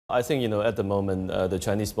I think, at the moment, the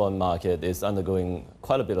Chinese bond market is undergoing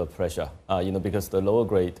quite a bit of pressure, because the lower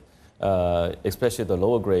grade, especially the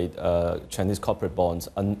lower grade Chinese corporate bonds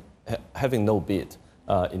are having no bid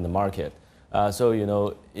in the market. So,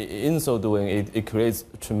 in so doing, it creates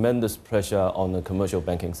tremendous pressure on the commercial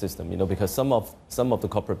banking system, because some of the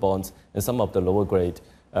corporate bonds and some of the lower grade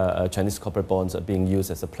Chinese corporate bonds are being used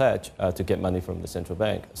as a pledge to get money from the central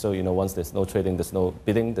bank. So, once there's no trading, there's no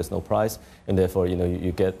bidding, there's no price, and therefore,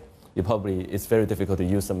 it's very difficult to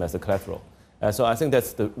use them as a collateral. So I think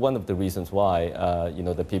that's one of the reasons why,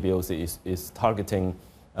 the PBOC is targeting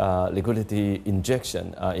liquidity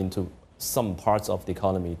injection into some parts of the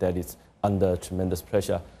economy that is under tremendous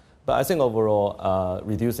pressure. But I think overall,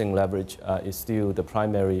 reducing leverage is still the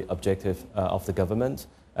primary objective of the government.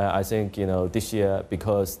 I think, this year,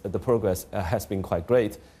 because the progress has been quite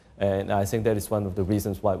great, and I think that is one of the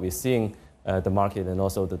reasons why we're seeing the market and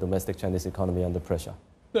also the domestic Chinese economy under pressure.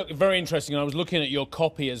 Look, very interesting. I was looking at your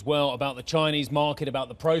copy as well about the Chinese market, about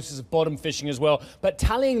the process of bottom fishing as well. But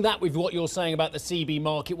tallying that with what you're saying about the CB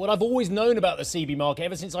market, what I've always known about the CB market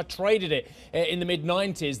ever since I traded it in the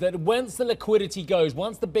mid-90s, that once the liquidity goes,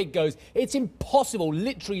 once the bid goes, it's impossible,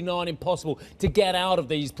 literally nigh impossible, to get out of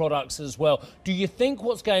these products as well. Do you think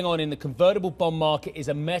what's going on in the convertible bond market is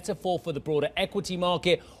a metaphor for the broader equity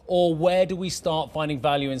market, or where do we start finding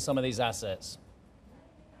value in some of these assets?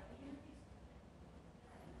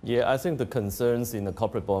 Yeah, I think the concerns in the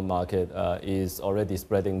corporate bond market is already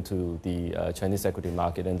spreading to the Chinese equity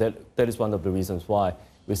market, and that is one of the reasons why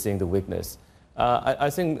we're seeing the weakness. I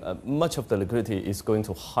think much of the liquidity is going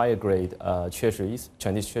to higher grade treasuries,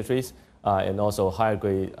 Chinese treasuries, and also higher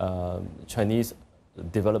grade Chinese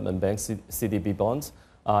development bank CDB bonds,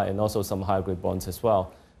 and also some higher grade bonds as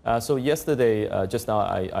well. So yesterday, just now,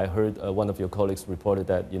 I heard one of your colleagues reported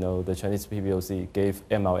that the Chinese PBOC gave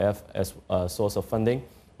MLF as a source of funding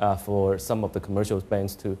for some of the commercial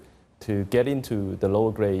banks to get into the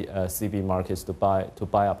lower grade CB markets to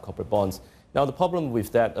buy up corporate bonds. Now the problem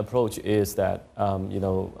with that approach is that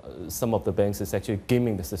some of the banks is actually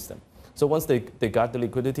gaming the system. So once they got the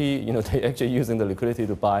liquidity, they're actually using the liquidity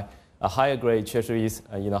to buy a higher grade treasuries,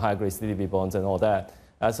 higher grade CDB bonds and all that.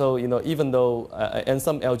 So even though and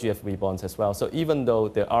some LGFV bonds as well. So even though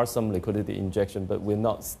there are some liquidity injection, but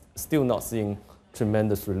we're still not seeing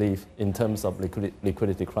tremendous relief in terms of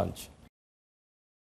liquidity crunch.